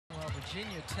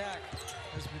Virginia Tech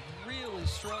has been really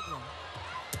struggling.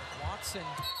 Watson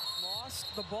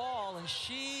lost the ball, and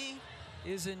she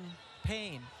is in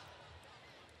pain.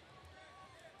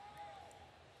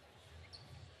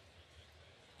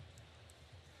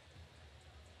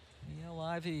 Niele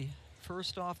Ivey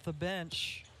first off the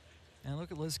bench, and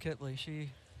look at Liz Kylee. She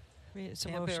it's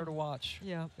can't bear to watch.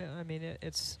 Yeah, I mean,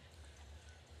 it's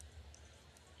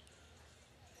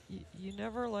you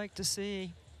never like to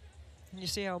see, and you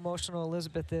see how emotional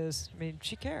Elizabeth is. I mean,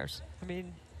 she cares. I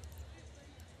mean,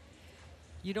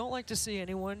 you don't like to see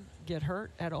anyone get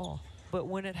hurt at all, but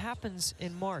when it happens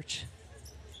in March,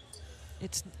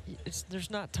 there's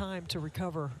not time to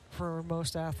recover for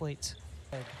most athletes.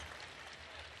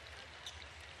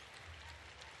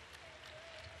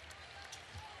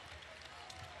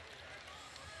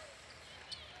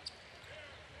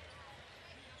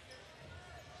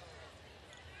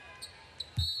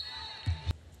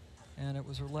 And it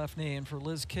was her left knee. And for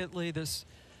Liz Kylee, this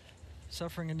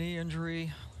suffering a knee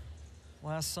injury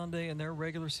last Sunday in their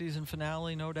regular season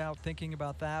finale, no doubt thinking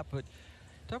about that. But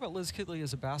talk about Liz Kylee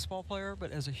as a basketball player,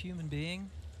 but as a human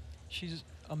being, she's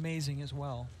amazing as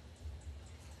well.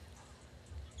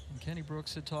 And Kenny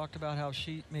Brooks had talked about how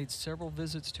she made several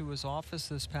visits to his office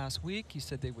this past week. He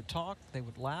said they would talk, they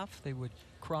would laugh, they would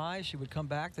cry. She would come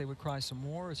back, they would cry some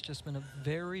more. It's just been a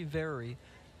very, very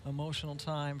emotional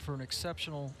time for an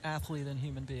exceptional athlete and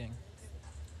human being.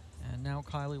 And now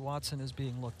Kylee Watson is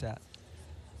being looked at.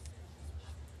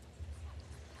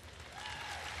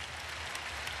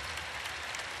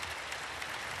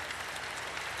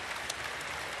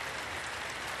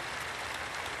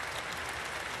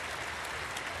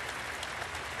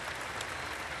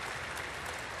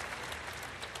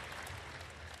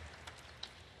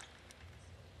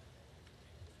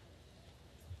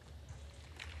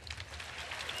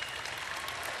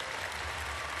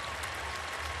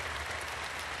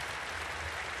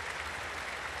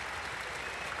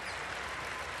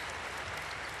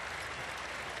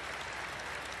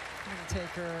 Take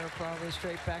her probably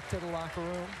straight back to the locker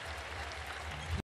room.